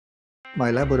My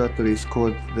laboratory is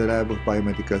called the Lab of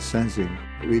Biomedical Sensing,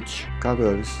 which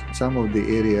covers some of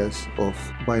the areas of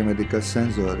biomedical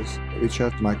sensors, which are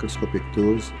microscopic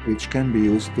tools which can be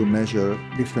used to measure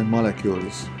different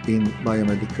molecules in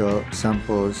biomedical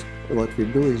samples. What we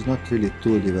do is not really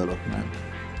tool development.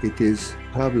 It is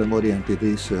problem-oriented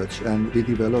research, and we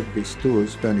develop these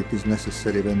tools when it is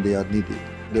necessary, when they are needed.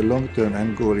 The long-term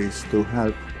end goal is to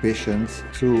help patients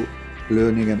through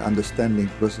learning and understanding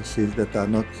processes that are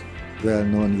not well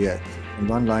known yet. And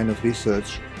one line of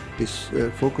research is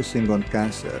focusing on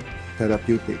cancer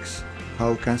therapeutics,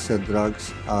 how cancer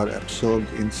drugs are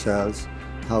absorbed in cells,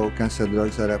 how cancer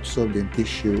drugs are absorbed in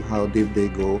tissue, how deep they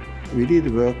go. We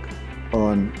did work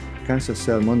on cancer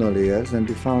cell monolayers, and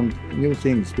we found new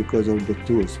things because of the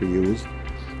tools we used.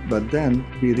 But then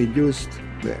we reduced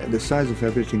the size of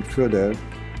everything further,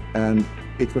 and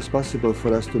it was possible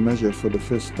for us to measure for the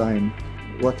first time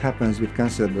what happens with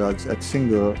cancer drugs at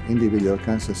single individual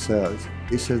cancer cells.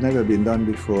 This has never been done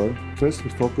before. First,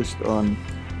 we focused on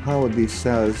how these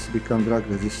cells become drug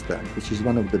resistant, which is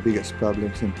one of the biggest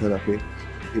problems in therapy.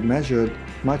 We measured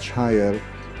much higher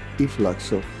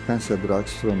efflux of cancer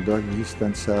drugs from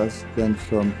drug-resistant cells than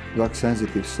from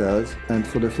drug-sensitive cells, and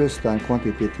for the first time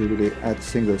quantitatively at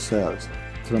single cells.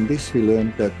 From this we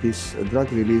learned that this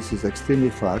drug release is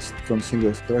extremely fast from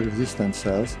single drug-resistant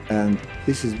cells, and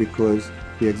this is because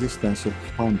the existence of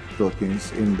pump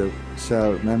proteins in the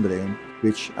cell membrane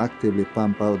which actively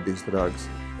pump out these drugs.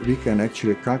 We can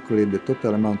actually calculate the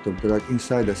total amount of drug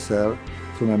inside a cell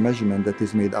from a measurement that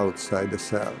is made outside the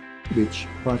cell, which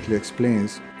partly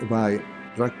explains why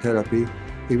drug therapy,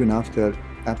 even after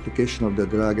application of the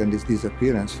drug and its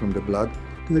disappearance from the blood,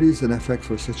 there is an effect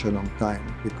for such a long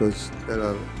time, because there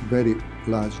are very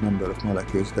large number of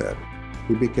molecules there.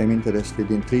 We became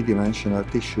interested in three-dimensional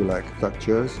tissue-like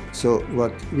structures. So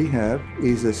what we have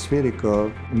is a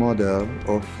spherical model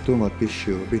of tumor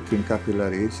tissue between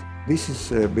capillaries. This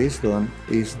is based on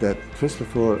is that, first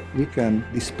of all, we can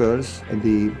disperse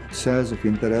the cells of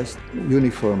interest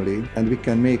uniformly, and we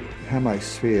can make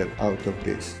hemisphere out of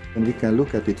this. And we can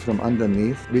look at it from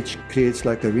underneath, which creates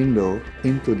like a window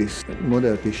into this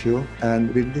model tissue.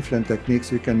 And with different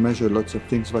techniques, we can measure lots of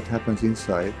things, what happens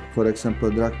inside. For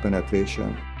example, drug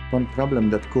penetration. One problem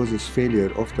that causes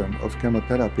failure often of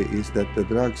chemotherapy is that the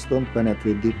drugs don't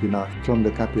penetrate deep enough from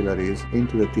the capillaries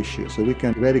into the tissue. So we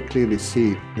can very clearly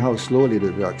see how slowly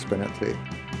the drugs penetrate.